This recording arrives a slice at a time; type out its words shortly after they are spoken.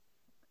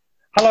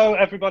Hello,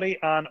 everybody,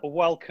 and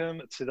welcome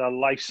to the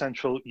Life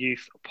Central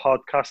Youth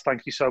Podcast.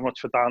 Thank you so much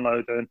for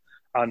downloading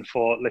and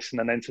for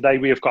listening in. Today,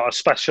 we have got a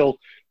special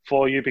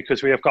for you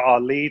because we have got our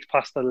lead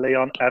pastor,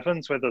 Leon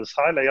Evans, with us.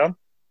 Hi, Leon.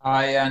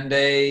 Hi,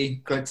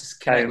 Andy. Good to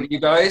connect with you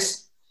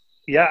guys.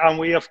 Yeah, and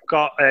we have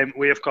got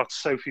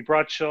Sophie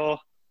Bradshaw.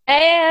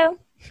 Hello.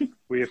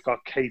 We have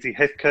got Katie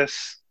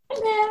Hipkiss.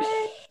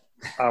 Hello.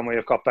 And we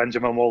have got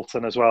Benjamin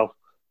Walton as well.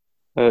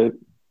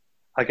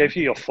 I gave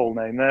you your full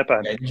name there,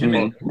 Ben.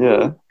 Benjamin.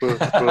 We'll go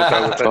with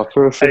it.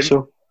 Proper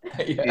official.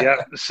 Yeah.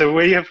 So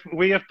we have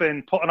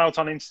been putting out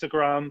on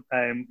Instagram,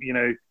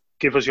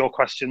 give us your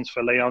questions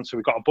for Leon. So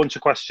we've got a bunch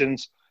of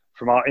questions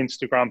from our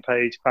Instagram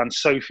page, and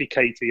Sophie,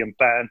 Katie, and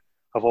Ben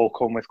have all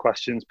come with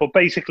questions. But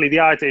basically, the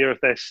idea of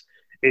this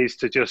is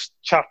to just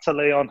chat to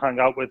Leon, hang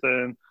out with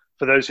him.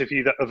 For those of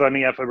you that have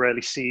only ever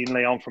really seen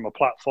Leon from a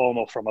platform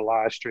or from a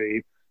live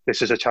stream,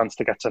 this is a chance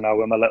to get to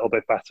know him a little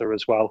bit better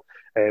as well,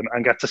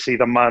 and get to see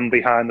the man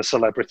behind the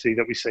celebrity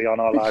that we see on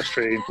our live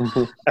stream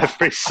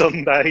every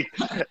Sunday.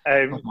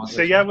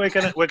 So yeah, we're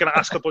gonna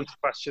ask a bunch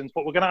of questions,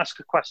 but we're gonna ask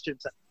a question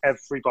to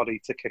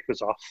everybody to kick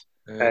us off.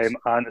 Yes.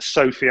 And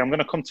Sophie, I'm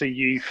gonna come to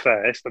you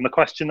first, and the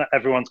question that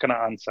everyone's gonna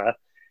answer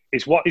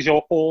is: what is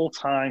your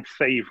all-time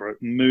favourite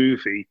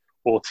movie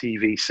or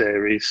TV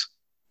series?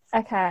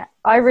 Okay,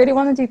 I really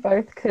want to do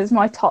both because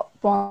my top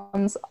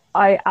ones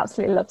I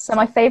absolutely love. So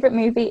my favourite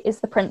movie is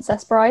The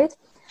Princess Bride,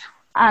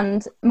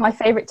 and my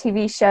favourite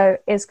TV show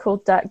is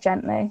called Dirk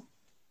Gently,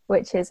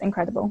 which is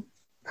incredible.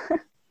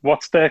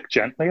 What's Dirk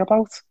Gently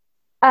about?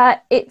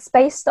 It's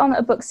based on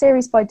a book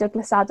series by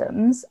Douglas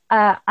Adams,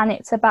 and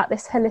it's about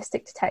this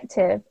holistic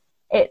detective.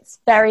 It's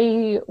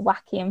very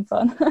wacky and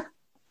fun.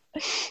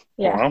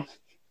 Yeah. Wow.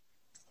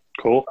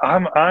 Cool.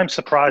 I'm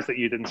surprised that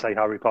you didn't say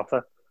Harry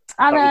Potter.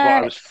 And, that was what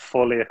I was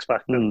fully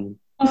expecting.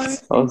 I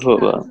thought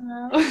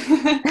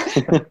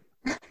that.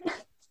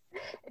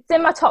 It's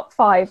in my top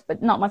 5,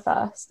 but not my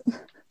first.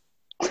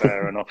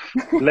 Fair enough.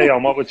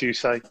 Leon, what would you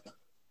say?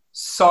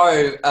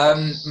 So, I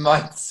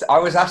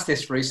was asked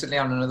this recently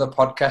on another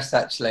podcast,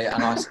 actually,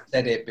 and I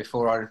said it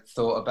before I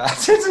thought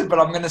about it, but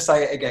I'm going to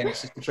say it again.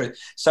 It's just the truth.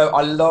 So,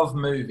 I love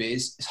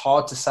movies. It's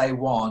hard to say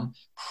one.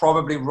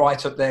 Probably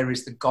right up there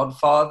is The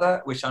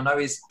Godfather, which I know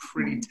is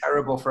pretty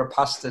terrible for a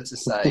pastor to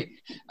say,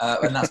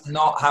 and that's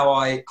not how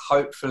I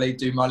hopefully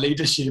do my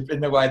leadership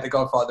in the way The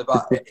Godfather.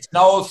 But it's an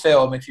old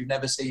film if you've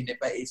never seen it,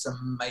 but it's an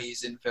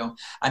amazing film.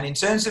 And in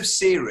terms of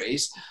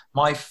series,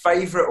 my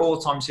favourite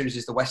all-time series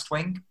is The West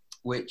Wing,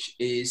 which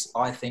is,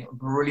 I think,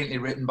 brilliantly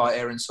written by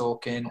Aaron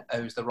Sorkin,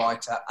 who's the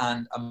writer,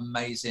 and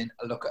amazing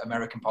a look at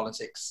American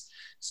politics.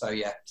 So,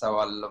 yeah, so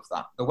I love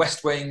that. The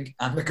West Wing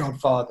and The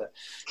Godfather.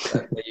 So,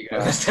 there you go.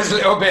 There's a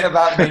little bit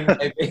about me,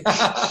 maybe.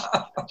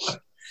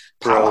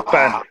 Bro,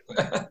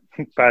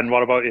 Ben,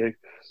 what about you?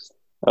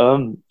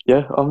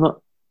 Yeah, I'm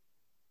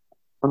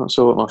not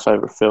sure what my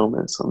favourite film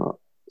is. I'm not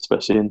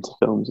especially into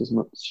films as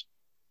much.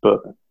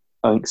 But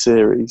I think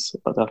series,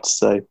 I'd have to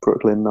say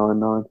Brooklyn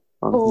Nine-Nine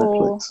on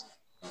Netflix.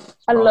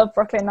 I love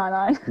Brooklyn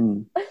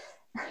Nine-Nine.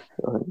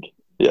 I think,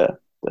 yeah,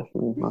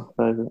 definitely my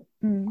favourite.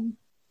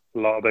 A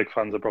lot of big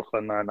fans of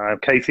Brooklyn Nine-Nine.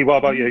 Katie, what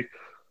about you?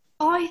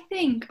 I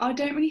think I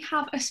don't really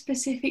have a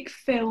specific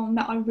film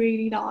that I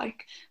really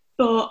like,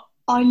 but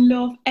I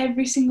love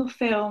every single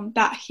film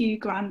that Hugh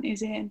Grant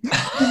is in.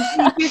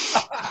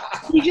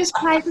 He just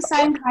plays the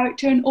same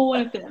character in all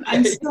of them,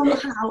 and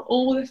somehow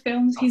all the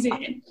films he's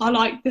in are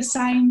like the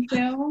same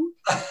film.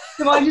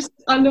 So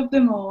I love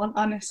them all,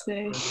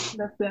 honestly.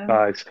 Love them.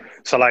 Nice.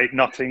 So like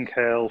Notting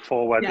Hill,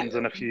 Four Weddings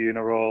and a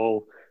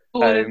Funeral,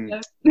 All of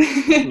them.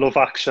 Love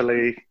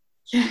Actually.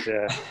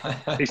 Yeah.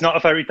 He's not a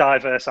very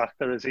diverse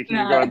actor, is he,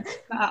 Hugh Grant?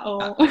 Not at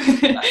all.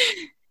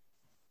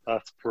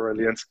 That's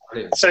brilliant.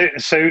 So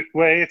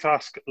we're here to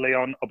ask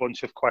Leon a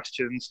bunch of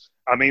questions.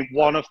 I mean,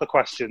 one of the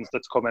questions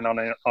that's coming on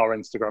our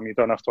Instagram, you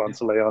don't have to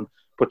answer, Leon,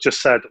 but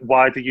just said,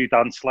 why do you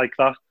dance like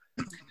that?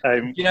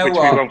 You know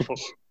what?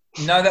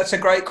 No, that's a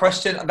great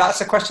question.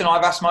 That's a question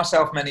I've asked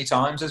myself many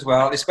times as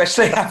well,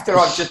 especially after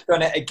I've just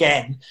done it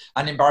again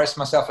and embarrassed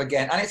myself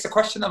again. And it's a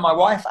question that my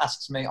wife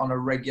asks me on a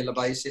regular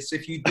basis. So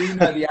if you do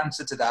know the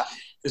answer to that,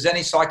 if there's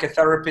any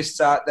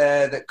psychotherapists out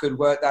there that could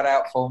work that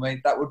out for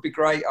me, that would be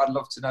great. I'd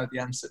love to know the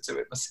answer to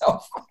it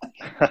myself.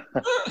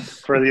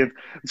 Brilliant.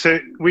 So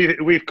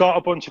we've got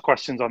a bunch of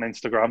questions on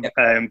Instagram,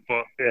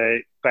 but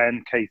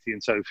Ben, Katie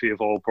and Sophie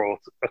have all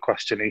brought a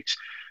question each.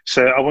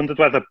 So I wondered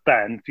whether,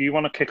 Ben, do you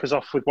want to kick us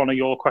off with one of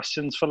your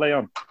questions for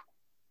Leon?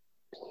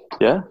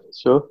 Yeah,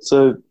 sure.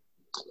 So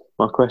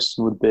my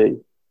question would be,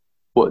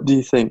 what do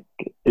you think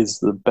is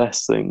the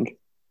best thing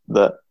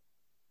that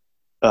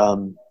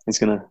is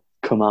going to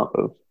come out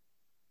of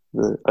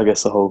the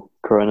whole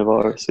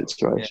coronavirus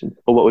situation?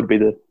 Or what would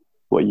be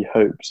what you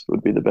hoped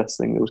would be the best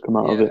thing that would come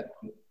out of it?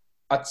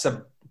 That's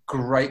a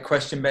great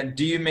question, Ben.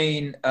 Do you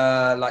mean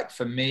like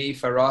for me,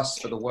 for us,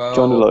 for the world?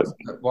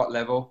 At what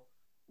level?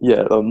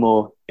 Yeah,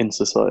 more in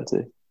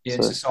society. Yeah,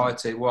 in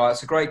society. Well,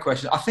 it's a great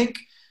question. I think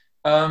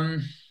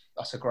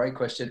that's a great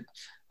question.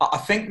 I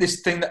think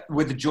this thing that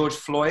with the George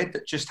Floyd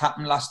that just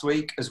happened last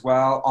week as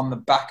well, on the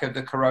back of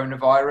the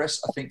coronavirus,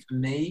 I think for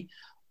me,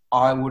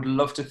 I would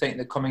love to think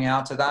that coming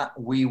out of that,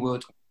 we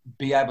would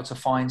be able to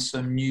find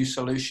some new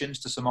solutions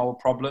to some old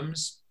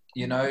problems,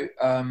 you know.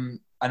 And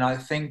I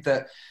think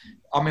that,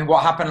 I mean,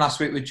 what happened last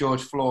week with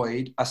George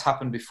Floyd has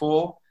happened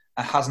before.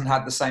 It hasn't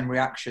had the same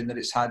reaction that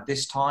it's had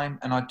this time.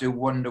 And I do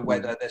wonder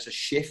whether there's a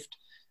shift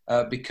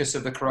because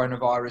of the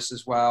coronavirus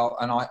as well.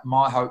 And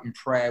my hope and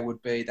prayer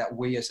would be that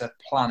we as a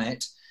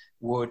planet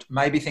would,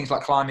 maybe things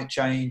like climate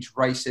change,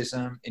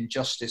 racism,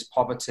 injustice,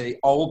 poverty,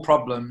 old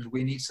problems,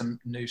 we need some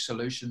new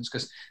solutions,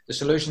 because the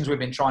solutions we've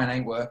been trying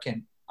ain't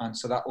working. And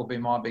so that will be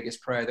my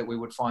biggest prayer, that we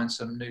would find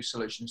some new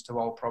solutions to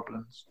old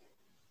problems.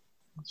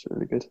 That's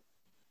really good.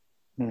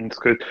 It's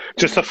good.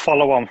 Just to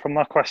follow on from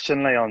that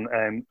question,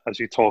 Leon, as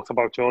you talked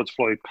about George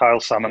Floyd, Kyle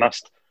Salmon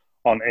asked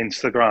on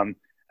Instagram,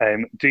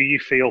 do you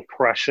feel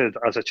pressured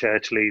as a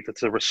church leader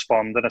to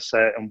respond in a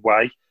certain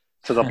way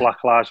to the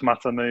Black Lives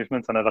Matter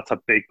movement? I know that's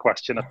a big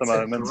question at the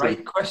moment. That's a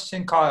great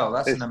question, Kyle.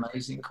 That's an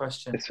amazing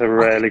question. It's a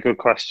really good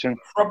question.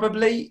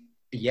 Probably,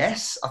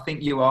 yes, I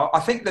think you are. I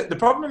think that the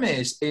problem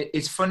is,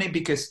 it's funny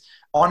because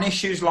on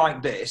issues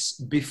like this,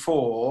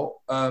 before,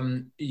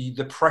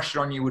 the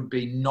pressure on you would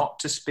be not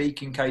to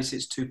speak in case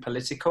it's too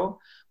political,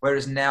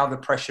 whereas now the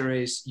pressure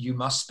is you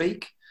must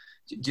speak.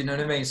 Do you know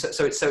what I mean?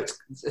 So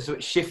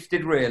it's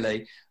shifted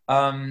really.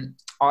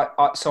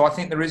 So I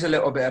think there is a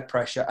little bit of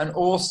pressure, and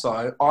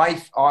also I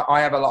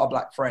have a lot of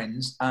black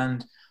friends,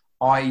 and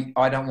I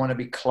don't want to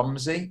be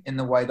clumsy in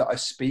the way that I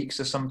speak.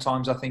 So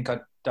sometimes I think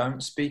I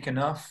don't speak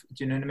enough.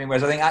 Do you know what I mean?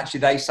 Whereas I think actually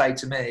they say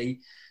to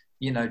me,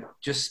 you know,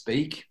 just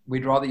speak.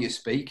 We'd rather you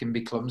speak and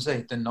be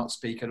clumsy than not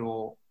speak at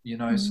all. You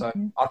know, so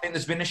I think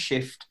there's been a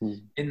shift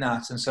in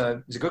that, and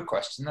so it's a good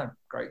question. No,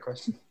 great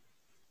question.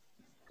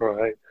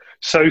 Right.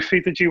 Sophie,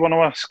 did you want to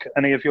ask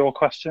any of your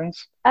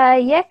questions?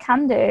 Yeah,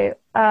 can do.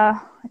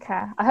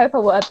 Okay, I hope I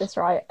word this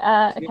right.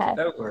 Okay.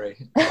 Don't worry.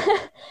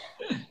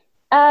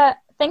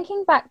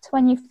 Thinking back to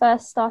when you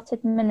first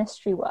started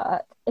ministry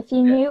work, if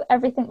you knew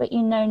everything that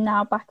you know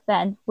now back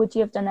then, would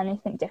you have done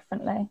anything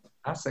differently?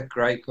 That's a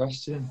great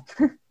question.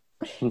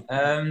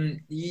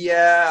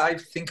 Yeah, I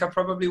think I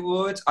probably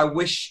would. I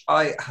wish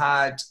I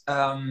had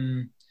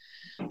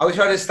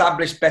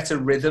established better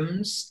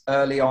rhythms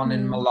early on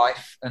in my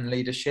life and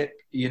leadership.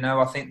 You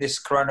know, I think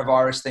this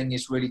coronavirus thing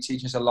is really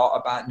teaching us a lot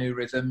about new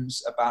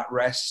rhythms, about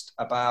rest,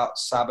 about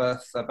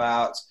Sabbath,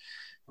 about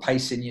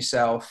pacing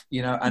yourself,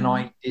 you know, and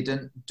I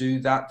didn't do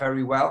that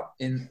very well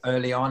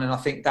early on. And I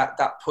think that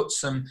put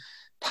some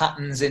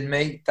patterns in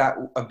me that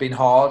have been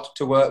hard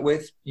to work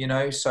with, you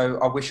know, so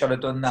I wish I'd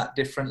have done that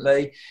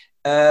differently.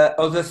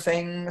 Other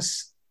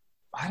things,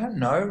 I don't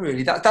know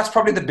really. That's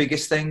probably the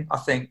biggest thing I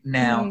think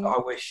now. That I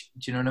wish,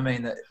 do you know what I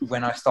mean? That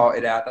when I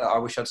started out, that I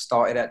wish I'd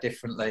started out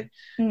differently.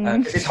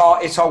 'Cause it's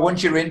hard. It's hard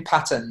once you're in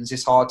patterns.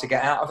 It's hard to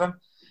get out of them,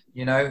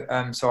 you know.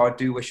 So I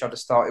do wish I'd have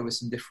started with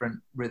some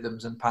different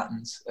rhythms and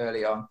patterns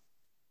early on.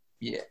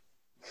 Yeah.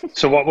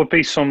 So what would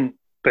be some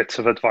bits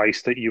of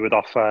advice that you would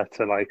offer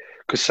to, like,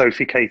 because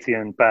Sophie, Katie,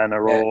 and Ben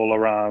are all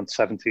around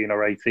 17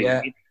 or 18.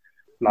 Yeah.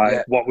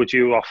 What would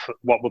you offer?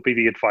 What would be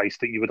the advice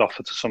that you would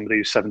offer to somebody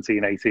who's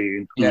 17,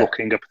 18,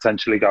 looking at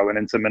potentially going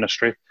into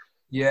ministry?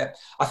 Yeah,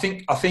 I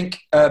think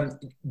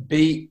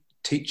be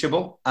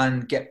teachable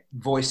and get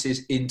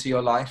voices into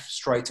your life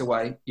straight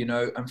away, you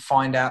know, and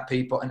find out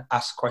people and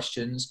ask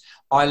questions.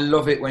 I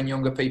love it when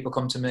younger people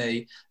come to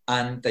me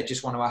and they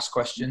just want to ask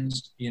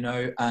questions, you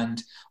know,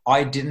 and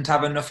I didn't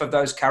have enough of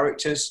those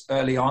characters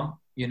early on,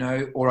 you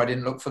know, or I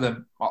didn't look for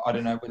them. I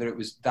don't know whether it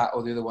was that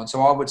or the other one.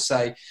 So I would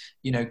say,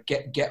 you know,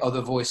 get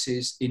other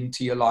voices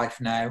into your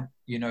life now,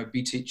 you know,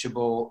 be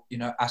teachable, you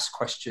know, ask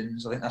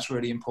questions. I think that's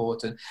really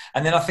important.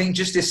 And then I think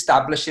just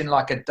establishing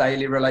like a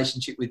daily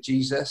relationship with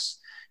Jesus,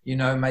 you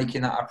know,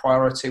 making that a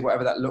priority,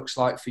 whatever that looks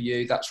like for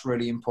you, that's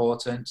really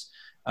important.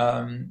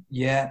 And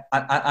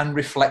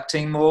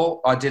reflecting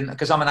more. I didn't,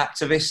 because I'm an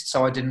activist,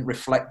 so I didn't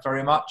reflect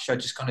very much. I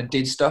just kind of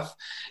did stuff,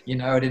 you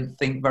know, I didn't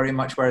think very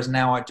much, whereas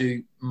now I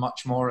do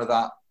much more of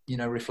that, you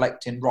know,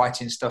 reflecting,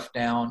 writing stuff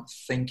down,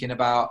 thinking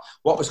about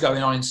what was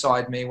going on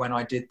inside me when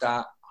I did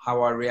that,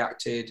 how I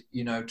reacted,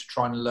 you know, to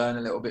try and learn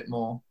a little bit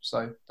more.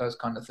 So those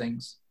kind of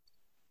things.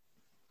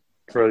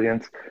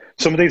 Brilliant.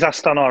 Somebody's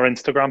asked on our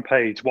Instagram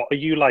page, what are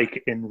you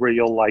like in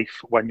real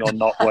life when you're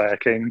not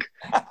working?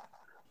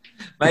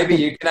 Maybe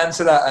you can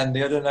answer that,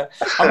 Andy. I don't know.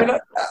 I mean,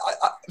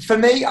 for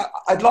me,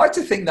 I'd like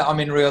to think that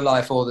I'm in real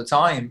life all the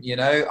time. You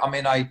know, I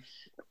mean, I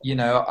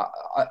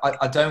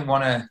don't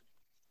want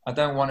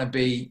to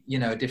be, you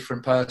know, a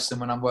different person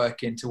when I'm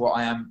working to what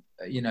I am,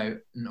 you know,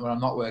 when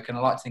I'm not working. I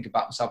like to think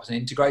about myself as an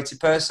integrated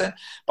person.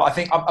 But I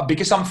think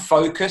because I'm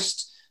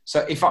focused.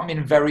 So if I'm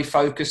in very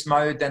focused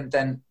mode,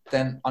 then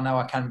I know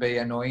I can be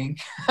annoying.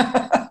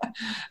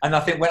 And I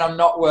think when I'm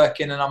not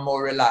working and I'm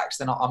more relaxed,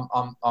 then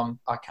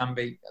I can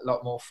be a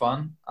lot more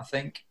fun, I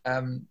think.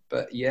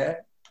 But yeah,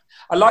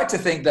 I like to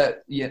think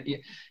that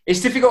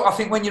it's difficult. I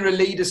think when you're a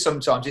leader,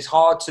 sometimes it's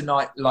hard to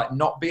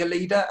not be a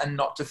leader and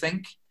not to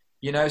think.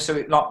 You know,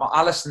 so like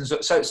Alison's.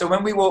 So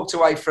when we walked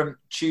away from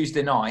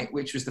Tuesday night,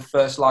 which was the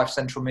first Life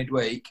Central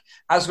midweek,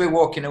 as we're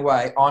walking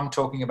away, I'm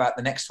talking about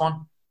the next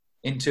one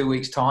in 2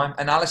 weeks' time,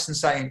 and Alison's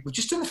saying, "We're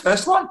just doing the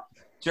first one."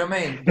 Do you know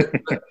what I mean?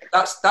 But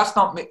that's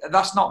not me.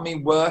 That's not me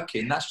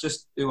working. That's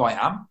just who I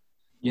am.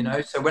 You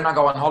know. So when I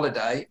go on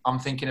holiday, I'm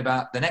thinking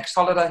about the next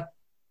holiday.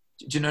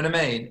 Do you know what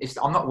I mean?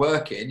 I'm not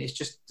working. It's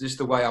just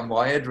the way I'm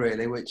wired,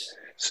 really. Which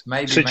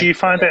maybe. So do you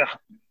find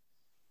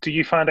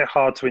it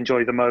hard to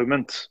enjoy the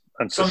moment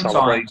and to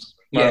celebrate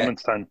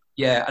moments then?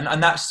 Yeah,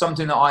 and that's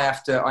something that I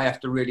have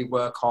to really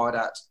work hard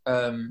at.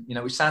 You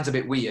know, which sounds a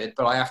bit weird,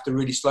 but I have to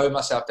really slow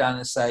myself down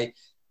and say,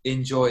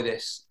 enjoy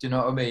this. Do you know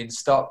what I mean?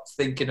 Stop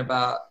thinking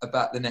about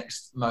the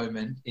next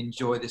moment.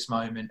 Enjoy this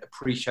moment.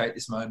 Appreciate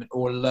this moment,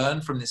 or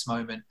learn from this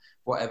moment,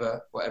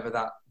 whatever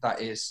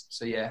that is.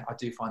 So yeah, I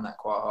do find that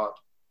quite hard.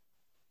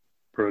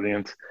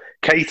 Brilliant.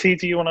 Katie,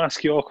 do you want to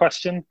ask your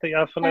question that you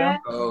have for Leon?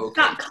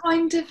 That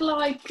kind of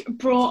like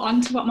brought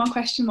on to what my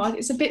question was.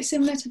 It's a bit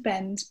similar to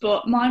Ben's,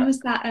 but mine was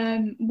that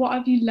what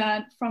have you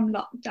learned from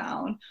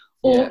lockdown?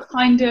 Or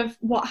kind of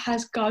what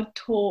has God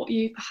taught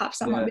you? Perhaps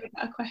that might be a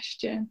better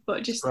question,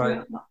 but just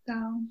throughout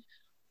lockdown.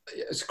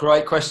 It's a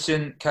great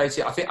question,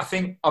 Katie. I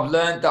think I've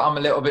learned that I'm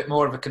a little bit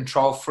more of a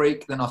control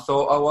freak than I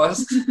thought I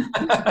was.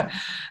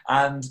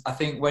 And I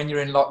think when you're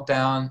in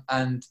lockdown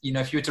and, you know,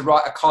 if you were to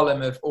write a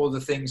column of all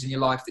the things in your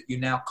life that you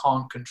now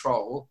can't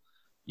control,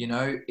 you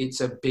know,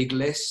 it's a big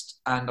list.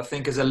 And I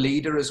think as a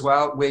leader as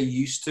well, we're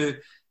used to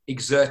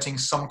exerting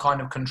some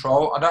kind of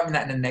control. I don't mean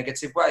that in a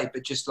negative way,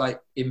 but just like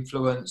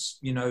influence,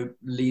 you know,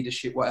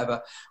 leadership,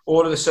 whatever.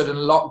 All of a sudden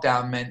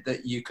lockdown meant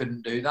that you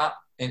couldn't do that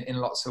in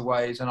lots of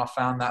ways. And I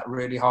found that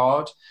really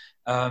hard.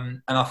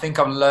 And I think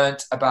I've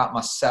learnt about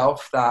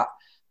myself that,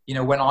 you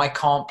know, when I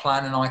can't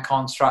plan and I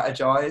can't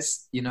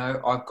strategize, you know,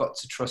 I've got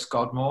to trust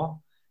God more.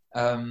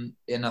 And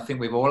I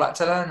think we've all had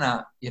to learn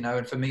that, you know,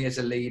 and for me as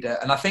a leader.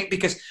 And I think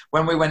because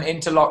when we went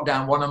into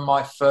lockdown, one of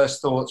my first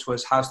thoughts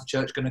was, how's the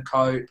church going to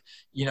cope?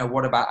 You know,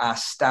 what about our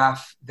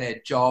staff, their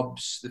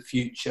jobs, the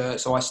future?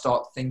 So I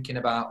start thinking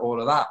about all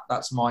of that.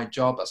 That's my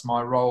job. That's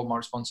my role, my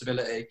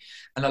responsibility.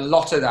 And a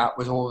lot of that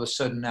was all of a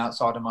sudden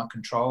outside of my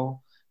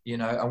control, you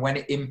know, and when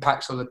it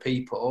impacts other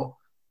people,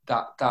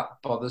 that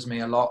bothers me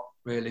a lot,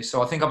 really.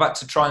 So I think I've had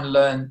to try and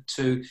learn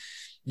to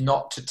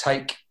not to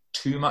take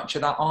too much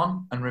of that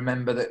on and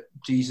remember that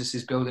Jesus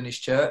is building his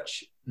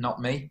church, not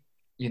me,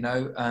 you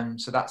know.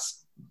 So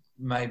that's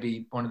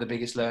maybe one of the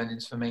biggest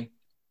learnings for me.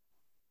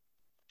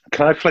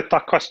 Can I flip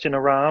that question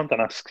around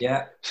and ask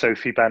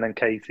Sophie, Ben and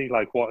Katie,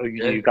 like, what have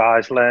you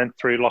guys learned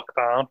through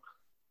lockdown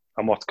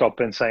and what's God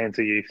been saying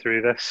to you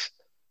through this?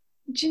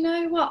 Do you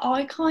know what?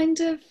 I kind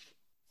of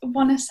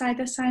want to say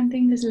the same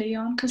thing as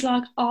Leon, because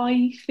like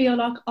I feel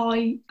like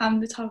I am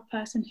the type of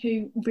person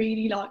who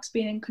really likes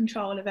being in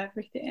control of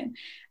everything,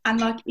 and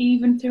like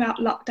even throughout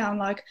lockdown,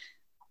 like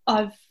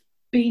I've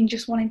been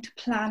just wanting to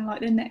plan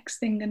like the next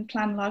thing and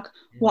plan like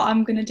what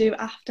I'm going to do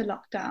after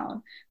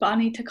lockdown, but I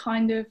need to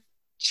kind of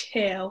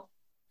chill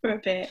for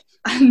a bit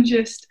and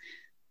just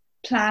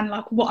plan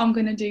like what I'm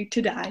going to do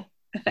today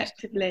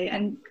effectively,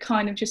 and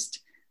kind of just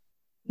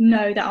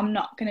know that I'm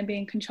not going to be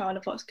in control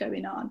of what's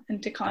going on,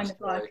 and to kind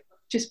of like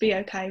just be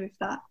okay with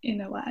that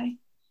in a way.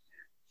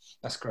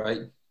 That's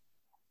great.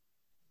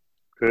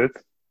 Good.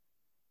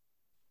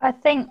 I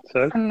think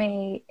for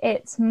me,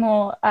 it's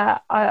more,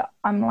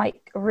 I'm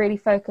like really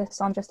focused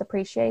on just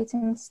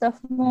appreciating stuff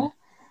more.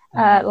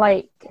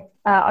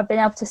 I've been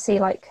able to see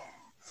like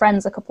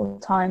friends a couple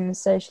of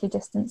times socially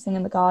distancing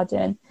in the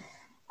garden.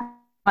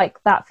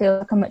 Like that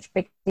feels like a much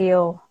bigger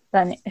deal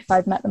than if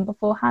I'd met them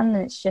beforehand,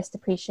 and it's just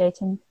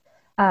appreciating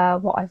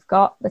what I've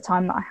got, the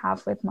time that I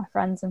have with my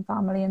friends and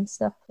family and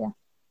stuff. Yeah.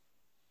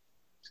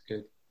 It's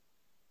good.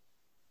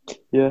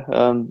 Yeah,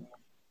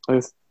 I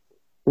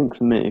think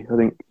for me,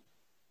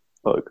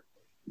 like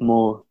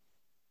the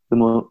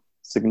more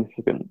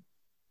significant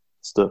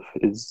stuff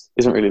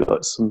isn't really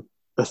like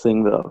a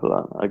thing that I've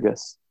learned. I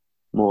guess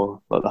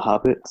more like the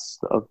habits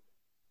that I've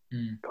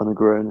kind of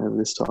grown over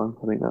this time.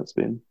 I think that's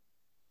been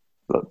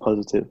like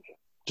positive,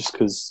 just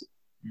because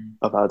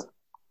I've had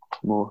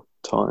more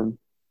time,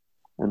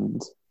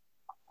 and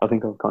I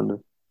think I've kind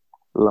of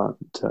learned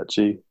to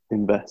actually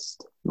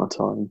invest my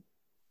time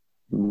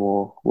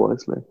more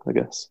wisely, I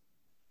guess.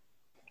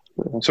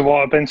 Yeah. So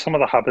what have been some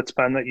of the habits,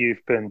 Ben, that you've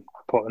been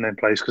putting in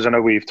place? Because I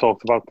know we've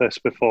talked about this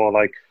before.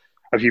 Like,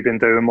 have you been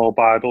doing more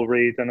Bible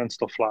reading and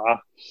stuff like that?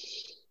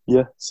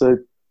 Yeah, so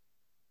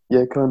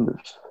yeah, kind of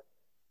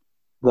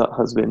that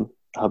has been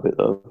a habit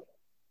that I've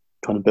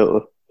kind of built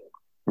up,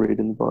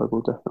 reading the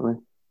Bible,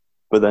 definitely.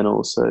 But then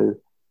also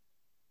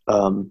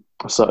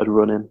I started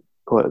running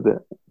quite a bit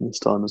this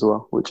time as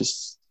well, which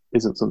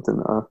isn't something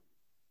that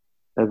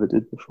I ever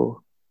did before.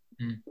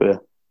 But yeah,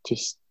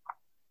 just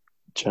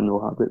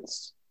general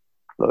habits,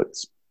 like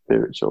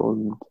spiritual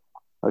and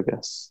I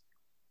guess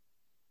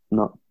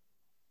not.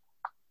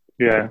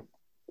 Yeah.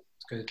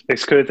 It's good.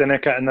 It's good, isn't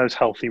it, getting those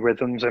healthy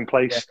rhythms in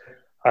place.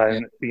 Yeah.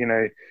 And, you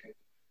know,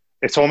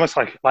 it's almost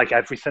like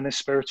everything is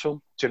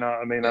spiritual. Do you know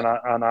what I mean? Yeah.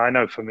 And I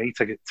know for me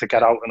to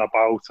get out and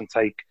about and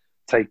take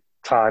take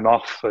time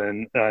off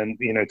and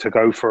you know, to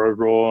go for a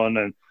run,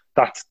 and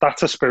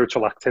that's a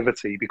spiritual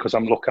activity, because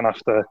I'm looking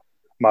after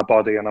my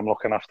body and I'm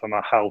looking after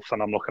my health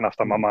and I'm looking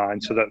after my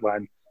mind, so that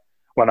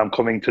when I'm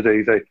coming to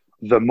do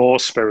the more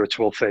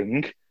spiritual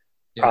thing,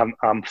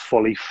 I'm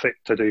fully fit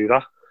to do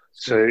that.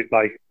 So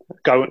like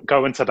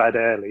going to bed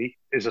early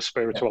is a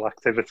spiritual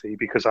activity,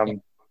 because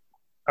I'm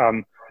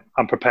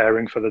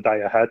preparing for the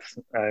day ahead,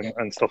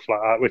 and stuff like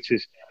that,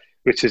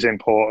 which is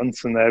important,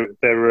 and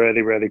they're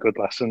really, really good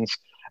lessons.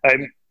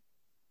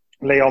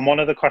 Leon, one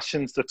of the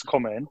questions that's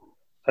come in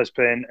has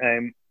been,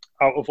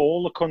 out of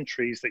all the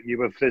countries that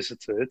you have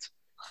visited,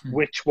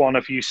 which one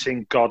have you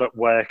seen God at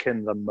work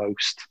in the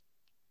most?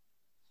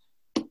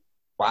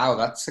 Wow,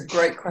 that's a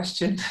great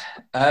question.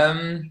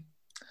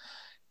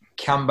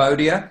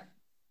 Cambodia,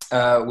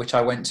 which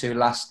I went to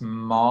last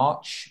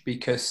March,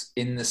 because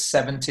in the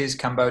 70s,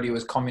 Cambodia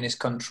was a communist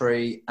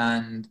country,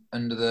 and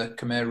under the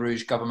Khmer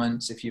Rouge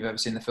government, if you've ever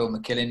seen the film The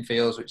Killing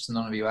Fields, which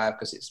none of you have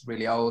because it's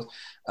really old,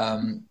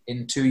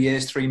 in 2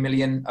 years, 3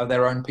 million of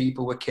their own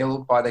people were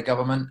killed by the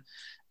government,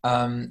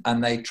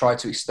 and they tried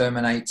to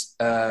exterminate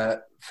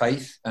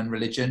faith and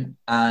religion,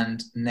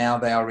 and now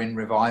they are in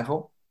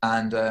revival.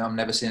 And I've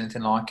never seen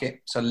anything like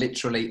it. So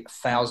literally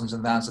thousands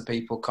and thousands of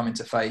people come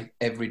into faith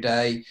every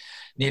day,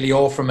 nearly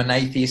all from an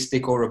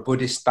atheistic or a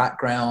Buddhist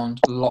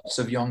background, lots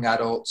of young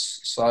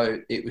adults.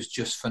 So it was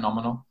just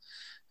phenomenal.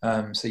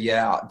 So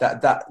yeah,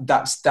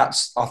 that's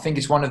I think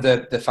it's one of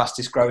the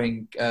fastest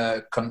growing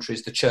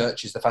countries. The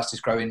church is the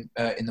fastest growing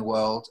in the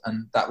world.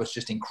 And that was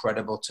just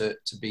incredible to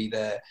be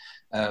there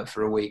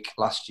for a week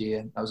last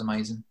year. That was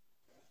amazing.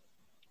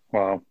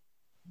 Wow.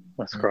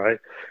 That's great.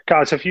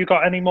 Guys, have you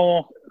got any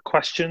more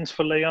questions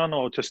for Leon,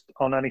 or just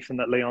on anything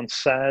that Leon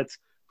said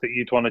that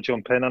you'd want to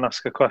jump in and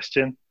ask a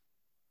question?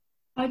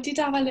 I did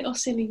have a little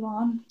silly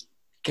one.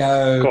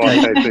 Go.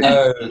 Okay,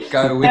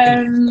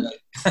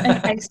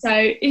 so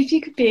if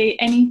you could be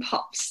any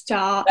pop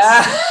star,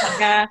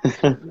 like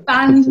a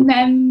band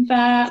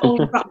member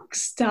or rock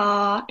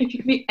star, if you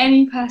could be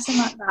any person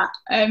like that,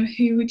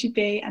 who would you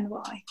be and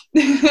why?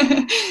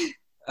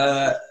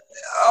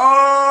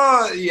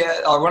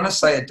 I want to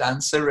say a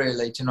dancer,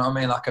 really. Do you know what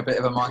I mean? Like a bit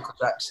of a Michael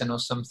Jackson or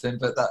something,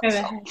 but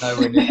that's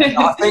nowhere near.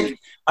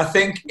 I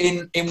think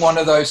in one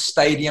of those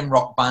stadium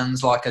rock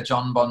bands, like a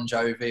John Bon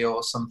Jovi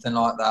or something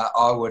like that.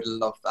 I would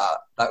love that.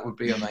 That would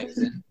be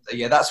amazing. So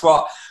yeah, that's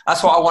what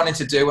I wanted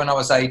to do when I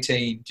was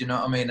 18. Do you know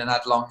what I mean? And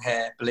had long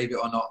hair, believe it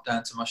or not,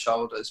 down to my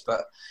shoulders.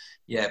 But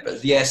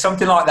yeah,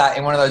 something like that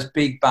in one of those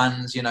big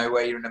bands, you know,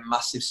 where you're in a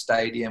massive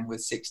stadium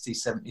with 60,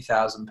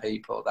 70,000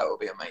 people. That would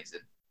be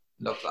amazing.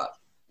 Love that.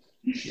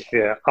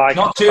 Yeah,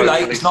 not too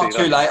late. It's not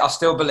too late. I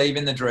still believe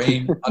in the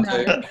dream. I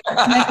do.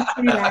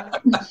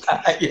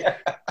 Yeah.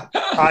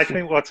 I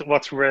think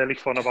what's really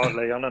fun about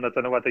Leon, and I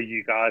don't know whether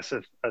you guys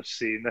have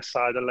seen this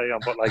side of Leon,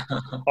 but like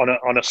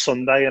on a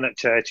Sunday and at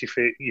church,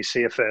 you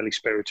see a fairly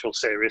spiritual,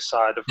 serious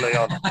side of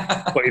Leon.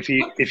 But if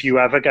you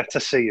ever get to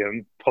see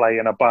him play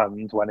in a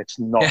band when it's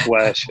not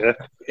worship,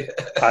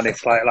 and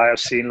it's like I've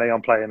seen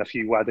Leon play in a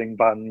few wedding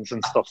bands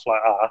and stuff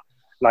like that.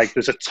 Like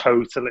there's a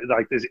totally,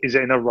 like his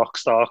inner rock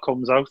star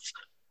comes out,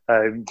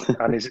 and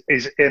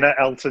his inner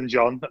Elton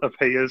John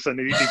appears, and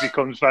he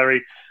becomes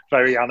very,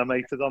 very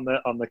animated on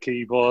the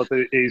keyboard.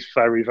 It is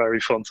very, very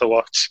fun to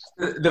watch.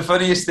 The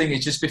funniest thing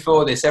is, just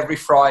before this, every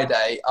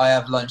Friday I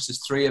have lunch.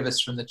 There's 3 of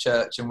us from the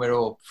church, and we're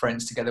all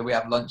friends together. We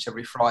have lunch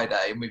every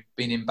Friday, and we've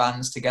been in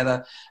bands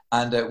together.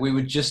 And we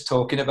were just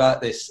talking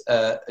about this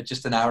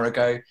just an hour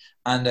ago.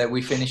 And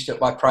we finished up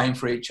by praying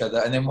for each other,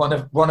 and then one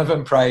of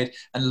them prayed,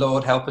 "And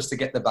Lord, help us to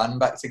get the band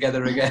back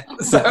together again."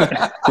 So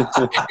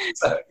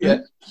yeah.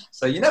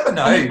 So you never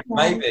know.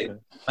 Maybe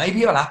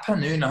it'll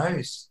happen. Who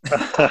knows?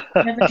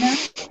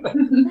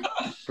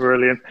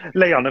 Brilliant,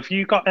 Leon. Have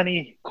you got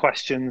any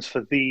questions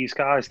for these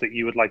guys that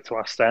you would like to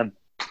ask them?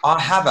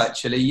 I have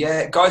actually.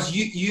 Yeah, guys,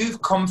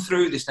 you've come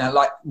through this now.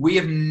 Like we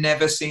have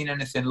never seen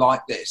anything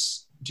like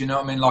this. Do you know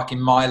what I mean? Like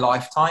in my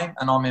lifetime,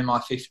 and I'm in my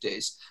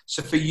 50s.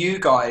 So for you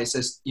guys,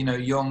 as you know,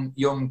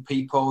 young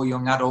people,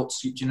 young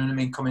adults, do you know what I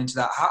mean? Coming into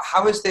that,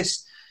 how is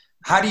this?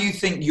 How do you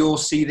think you'll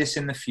see this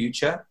in the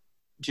future?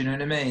 Do you know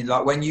what I mean?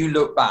 Like when you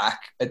look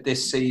back at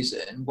this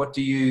season, what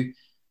do you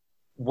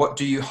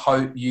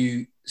hope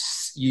you've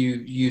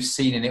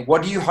seen in it?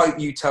 What do you hope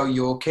you tell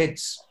your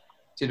kids?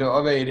 Do you know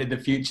what I mean? In the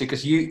future,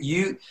 because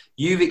you've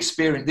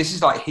experienced, this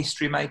is like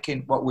history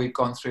making, what we've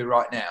gone through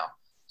right now.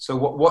 So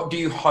what do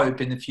you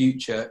hope in the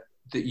future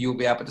that you'll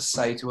be able to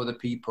say to other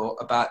people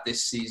about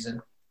this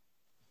season?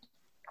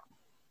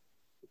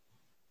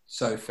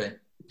 Sophie.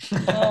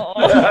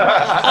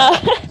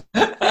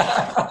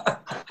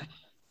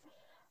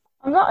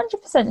 I'm not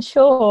 100%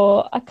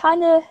 sure. I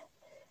kind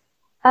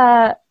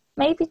of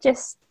maybe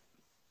just,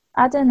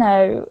 I don't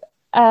know,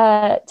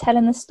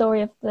 telling the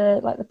story of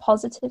the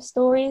positive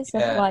stories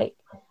of like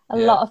a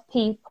lot of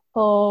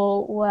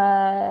people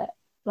were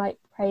like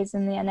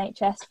praising the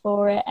NHS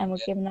for it and were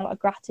giving a lot of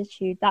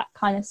gratitude, that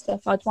kind of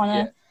stuff. I'd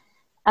want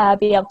to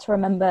be able to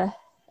remember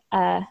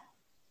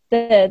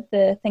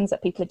the things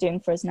that people are doing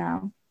for us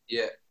now.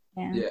 Yeah.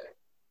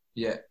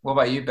 Yeah. What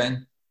about you,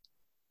 Ben?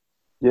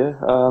 Yeah,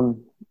 I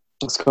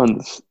was kind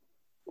of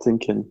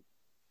thinking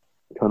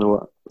kind of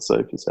what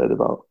Sophie said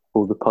about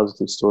all the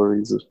positive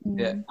stories of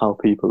Yeah. how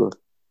people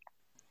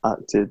have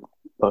acted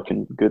like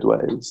in good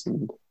ways,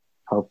 and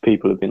how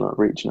people have been like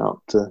reaching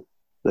out to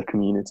their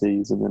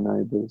communities and their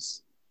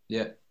neighbours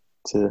Yeah.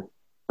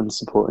 and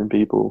supporting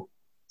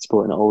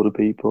older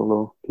people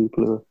or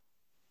people who are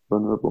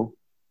vulnerable.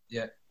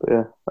 Yeah. But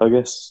yeah, I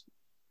guess,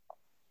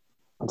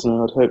 I don't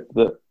know, I'd hope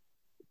that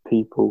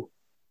people,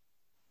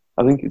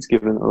 I think it's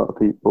given a lot of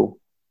people,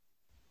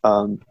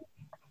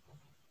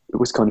 it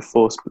was kind of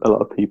forced a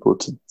lot of people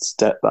to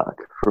step back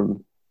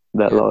from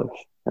their life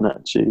and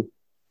actually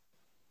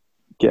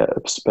get a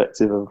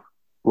perspective of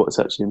what's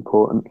actually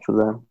important for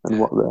them and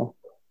what they're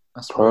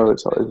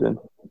prioritising.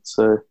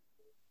 So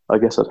I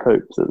guess I'd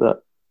hope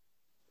that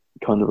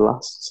kind of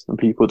lasts and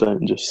people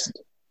don't just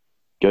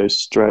go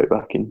straight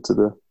back into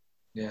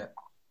the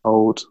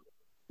old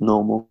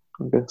normal,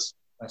 I guess.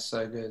 That's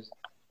so good.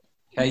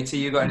 Katie,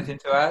 you got anything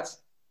to add?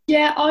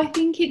 Yeah, I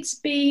think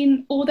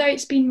although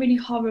it's been really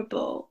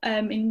horrible,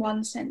 in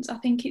one sense, I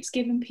think it's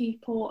given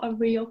people a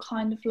real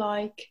kind of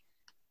like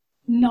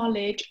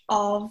knowledge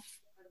of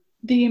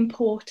the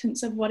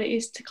importance of what it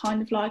is to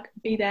kind of like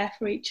be there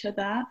for each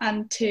other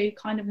and to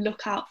kind of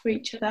look out for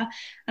each other.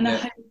 And I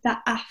hope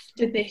that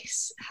after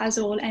this has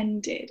all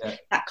ended,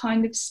 that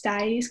kind of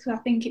stays, because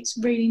I think it's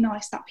really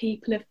nice that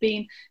people have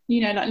been,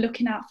 you know, like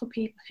looking out for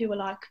people who are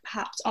like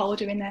perhaps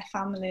older in their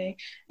family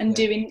and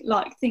doing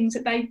like things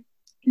that they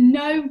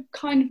know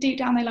kind of deep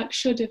down they like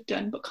should have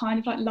done, but kind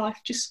of like life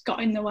just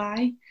got in the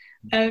way.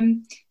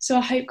 So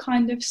I hope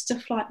kind of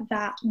stuff like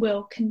that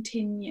will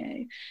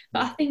continue.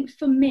 But I think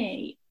for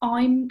me,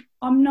 I'm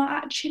not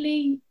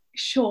actually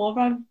sure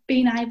I've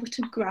been able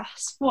to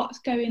grasp what's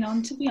going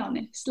on, to be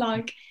honest.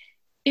 Like,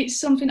 it's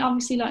something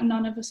obviously like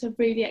none of us have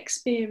really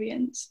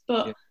experienced,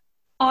 but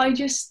I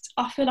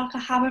feel like I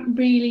haven't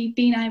really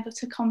been able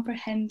to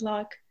comprehend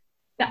like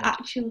the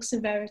actual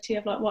severity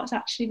of like what's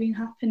actually been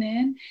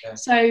happening.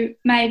 So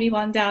maybe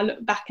one day I'll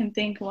look back and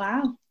think,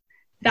 wow,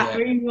 that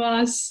really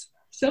was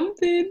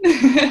something.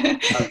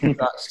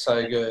 That's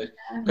so good,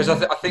 because I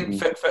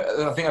think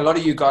I think a lot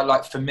of you guys,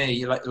 like for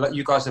me, like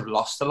you guys have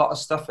lost a lot of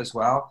stuff as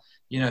well.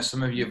 You know,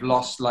 some of you have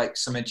lost like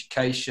some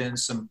education,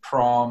 some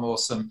prom, or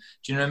some,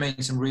 do you know what I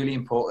mean, some really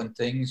important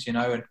things, you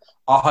know. And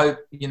I hope,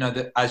 you know,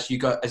 that as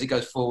it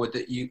goes forward,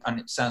 that you, and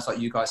it sounds like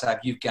you guys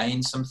you've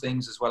gained some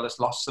things as well as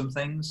lost some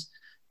things.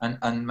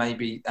 And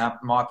maybe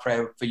my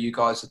prayer for you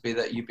guys would be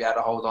that you'd be able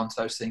to hold on to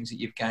those things that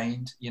you've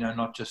gained, you know,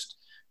 not just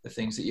the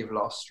things that you've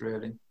lost,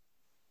 really.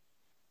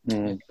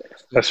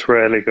 That's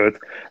really good,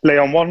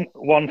 Leon.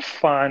 One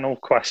final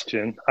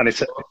question, and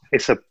it's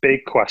a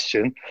big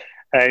question.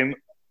 The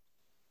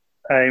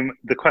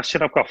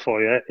question I've got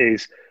for you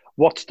is,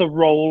 what's the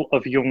role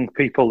of young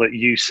people that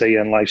you see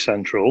in Life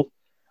Central,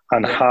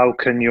 and how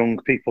can young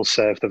people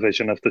serve the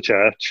vision of the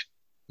church?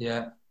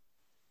 Yeah,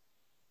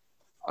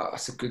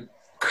 that's a good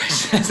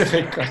question. That's a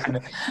big question.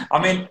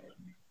 I mean,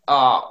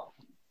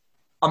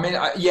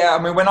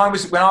 when I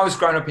was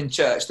growing up in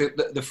church,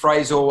 the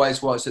phrase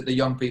always was that the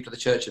young people are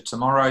the church of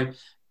tomorrow.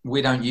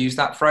 We don't use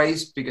that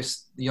phrase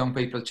because the young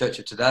people are the church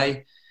of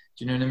today.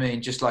 Do you know what I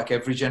mean? Just like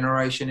every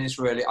generation is,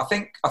 really. I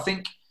think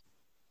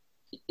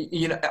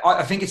you know,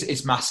 I think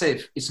it's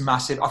massive. It's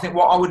massive. I think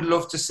what I would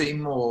love to see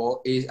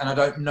more is, and I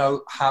don't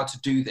know how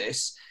to do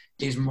this,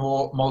 is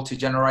more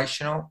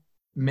multi-generational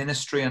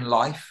ministry and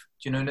life.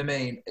 Do you know what I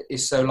mean?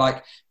 It's so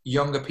like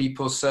younger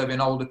people serving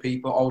older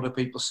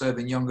people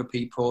serving younger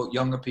people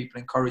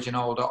encouraging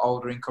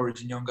older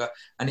encouraging younger,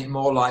 and it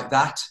more like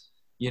that,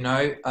 you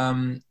know.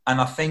 And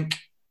I think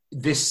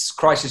this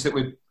crisis that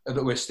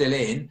we're still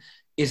in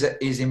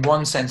is in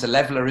one sense a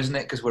leveler, isn't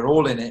it? Because we're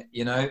all in it,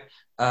 you know.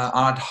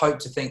 I'd hope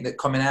to think that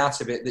coming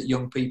out of it, that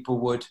young people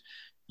would,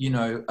 you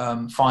know,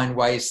 find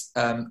ways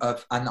and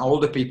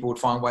older people would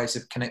find ways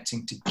of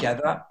connecting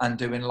together and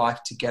doing life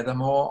together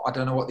more. I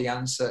don't know what the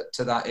answer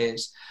to that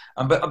is.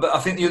 But I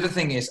think the other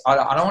thing is, I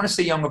don't want to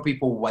see younger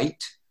people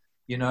wait,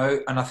 you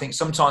know, and I think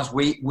sometimes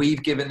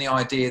we've given the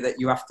idea that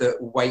you have to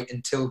wait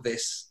until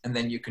this and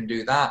then you can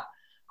do that.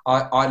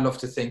 I love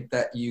to think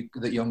that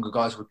younger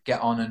guys would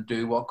get on and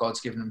do what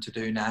God's given them to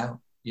do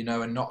now, you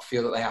know, and not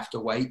feel that they have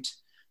to wait,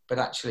 but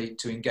actually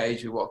to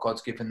engage with what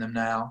God's given them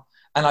now.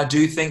 And I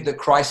do think that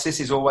crisis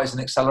is always an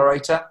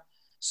accelerator.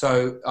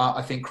 So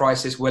I think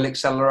crisis will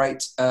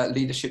accelerate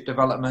leadership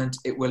development.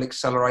 It will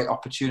accelerate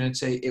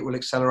opportunity. It will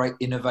accelerate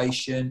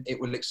innovation.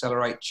 It will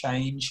accelerate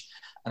change.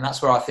 And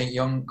that's where I think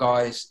young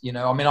guys, you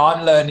know, I mean,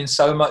 I'm learning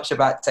so much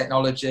about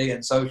technology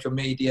and social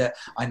media.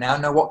 I now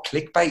know what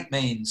clickbait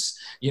means,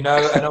 you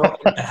know,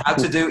 and how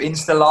to do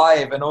Insta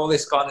Live and all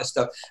this kind of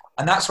stuff.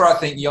 And that's where I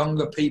think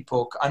younger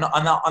people, and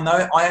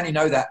I only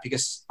know that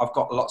because I've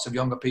got lots of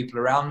younger people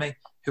around me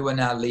who are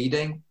now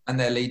leading, and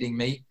they're leading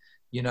me,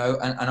 you know,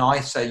 and I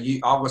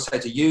will say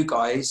to you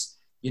guys,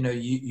 you know,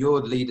 you're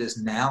leaders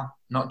now,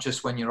 not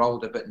just when you're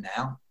older, but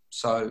now.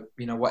 So,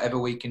 you know, whatever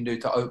we can do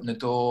to open the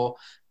door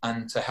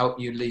and to help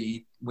you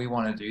lead, we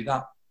want to do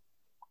that.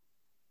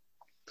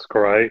 That's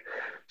great.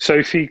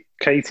 Sophie,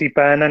 Katie,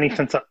 Ben,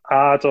 anything to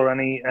add or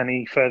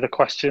any further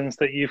questions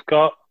that you've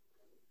got?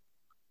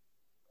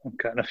 I'm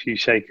getting a few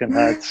shaking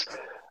heads.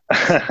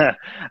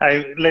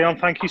 Leon,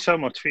 thank you so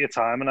much for your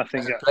time. And I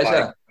think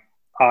Pleasure.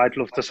 I'd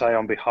love to say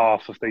on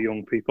behalf of the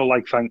young people,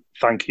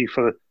 thank you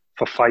for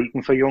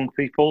fighting for young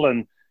people.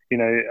 And,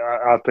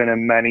 I've been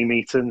in many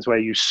meetings where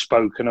you've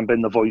spoken and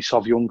been the voice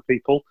of young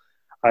people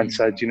and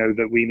said,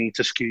 that we need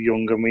to skew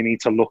young and we need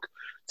to look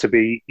to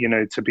be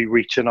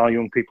reaching our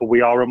young people.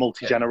 We are a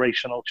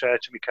multi-generational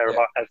church and we care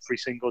about every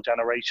single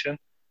generation.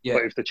 Yeah.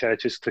 But if the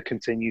church is to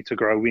continue to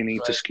grow, we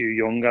need to skew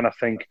young. And I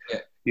think,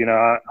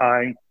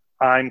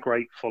 I'm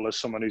grateful as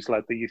someone who's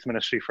led the youth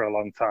ministry for a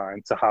long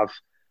time to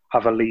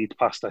have a lead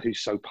pastor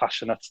who's so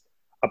passionate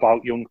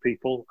about young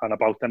people and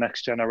about the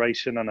next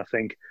generation. And I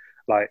think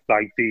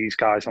like these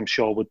guys, I'm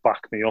sure would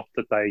back me up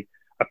that they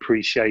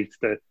appreciate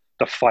the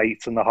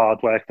fight and the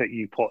hard work that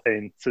you put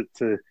in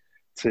to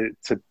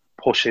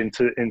push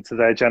into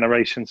their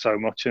generation so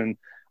much. And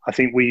I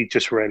think we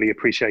just really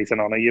appreciate and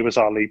honour you as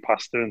our lead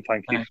pastor, and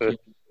thank you for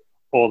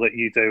all that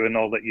you do and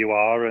all that you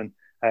are.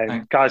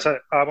 And guys,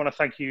 I want to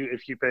thank you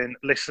if you've been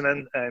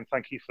listening, and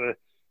thank you for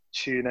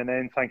tuning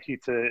in. Thank you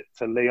to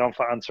Leon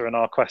for answering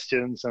our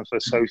questions, and for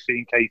Sophie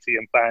and Katie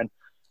and Ben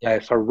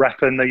for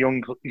repping the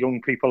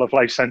young people of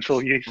Life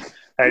Central Youth.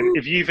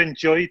 If you've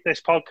enjoyed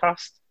this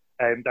podcast,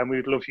 then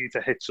we'd love you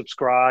to hit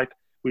subscribe.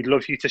 We'd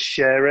love you to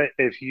share it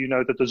if you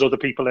know that there's other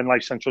people in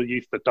Life Central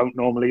Youth that don't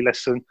normally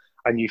listen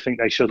and you think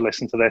they should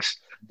listen to this.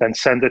 Then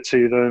send it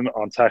to them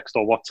on text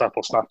or WhatsApp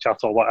or Snapchat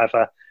or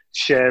whatever.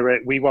 Share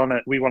it. We want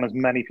as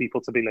many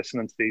people to be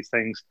listening to these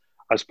things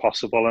as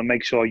possible, and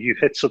make sure you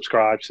hit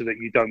subscribe so that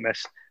you don't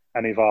miss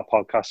any of our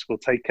podcasts. We'll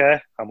take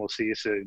care and we'll see you soon.